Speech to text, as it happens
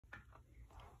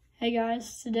Hey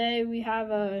guys, today we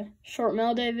have a short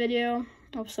Mailday video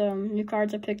of some new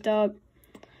cards I picked up.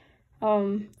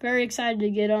 Very excited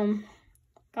to get them.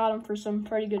 Got them for some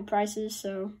pretty good prices,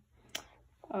 so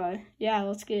yeah,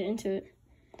 let's get into it.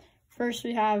 First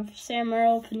we have Sam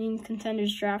Merrill, Panini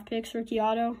Contenders Draft Picks Rookie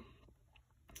Auto.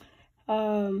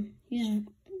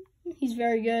 He's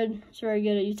very good. He's very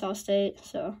good at Utah State,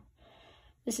 so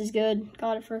this is good.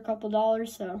 Got it for a couple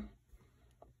dollars, so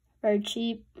very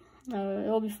cheap.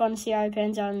 It'll be fun to see how he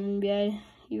pans out in the NBA.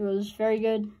 He was very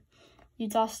good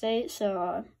Utah State,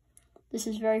 so this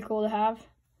is very cool to have.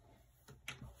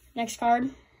 Next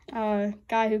card,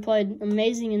 guy who played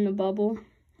amazing in the bubble.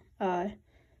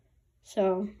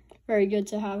 So very good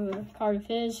to have a card of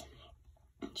his.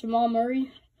 Jamal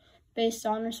Murray, base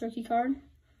honors rookie card.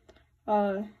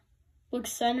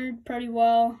 Looks centered pretty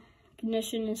well.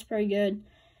 Condition is pretty good.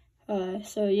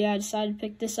 So yeah, I decided to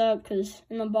pick this up because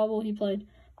in the bubble he played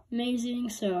amazing,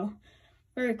 so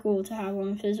very cool to have one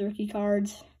of his rookie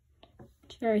cards.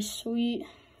 It's very sweet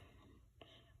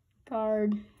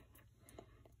card.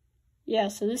 Yeah,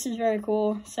 so this is very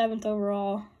cool. 7th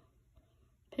overall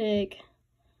pick.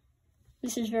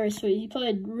 This is very sweet. He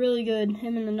played really good.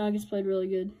 Him and the Nuggets played really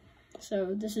good.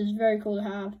 So this is very cool to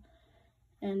have.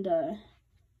 And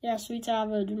yeah, sweet to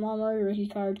have a Jamal Murray rookie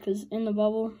card because in the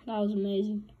bubble, that was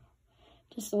amazing.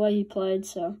 Just the way he played,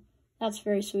 so that's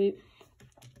very sweet.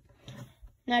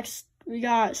 Next, we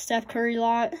got Steph Curry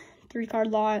lot,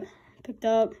 3-card lot, picked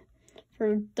up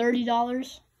for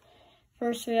 $30.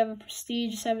 First, we have a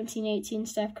Prestige 17-18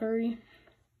 Steph Curry.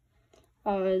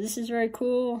 This is very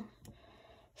cool.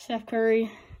 Steph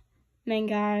Curry, main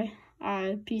guy,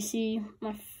 PC,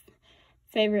 my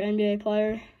favorite NBA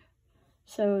player.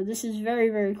 So this is very,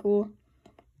 very cool.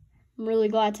 I'm really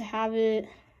glad to have it.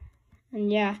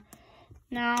 And yeah,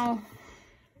 now,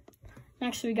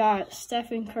 next we got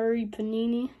Stephen Curry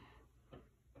Panini.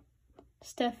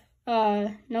 Steph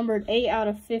numbered 8 out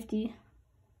of 50.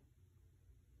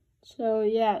 So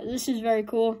yeah, this is very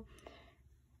cool.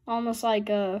 Almost like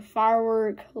a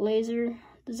firework laser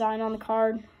design on the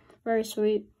card. Very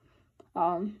sweet.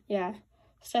 Yeah,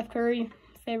 Steph Curry,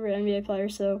 favorite NBA player.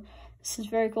 So this is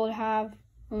very cool to have.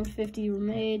 Only 50 were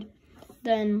made.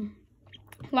 Then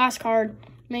last card,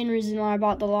 main reason why I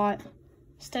bought the lot.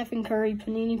 Stephen Curry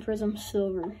Panini Prism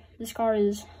Silver. This card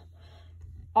is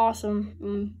awesome.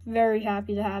 I'm very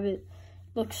happy to have it.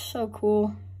 Looks so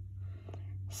cool.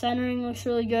 Centering looks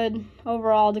really good.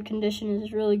 Overall, the condition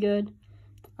is really good.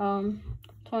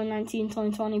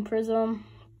 2019-2020 Prism.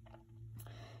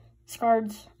 This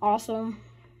card's awesome.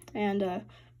 And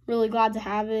really glad to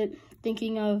have it.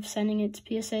 Thinking of sending it to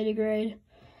PSA to grade.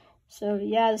 So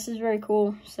yeah, this is very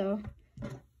cool. So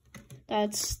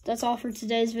that's all for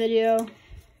today's video.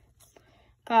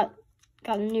 Got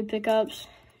the new pickups,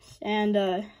 and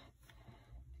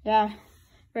yeah,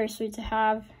 very sweet to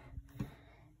have.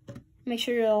 Make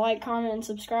sure to like, comment, and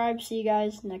subscribe. See you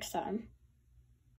guys next time.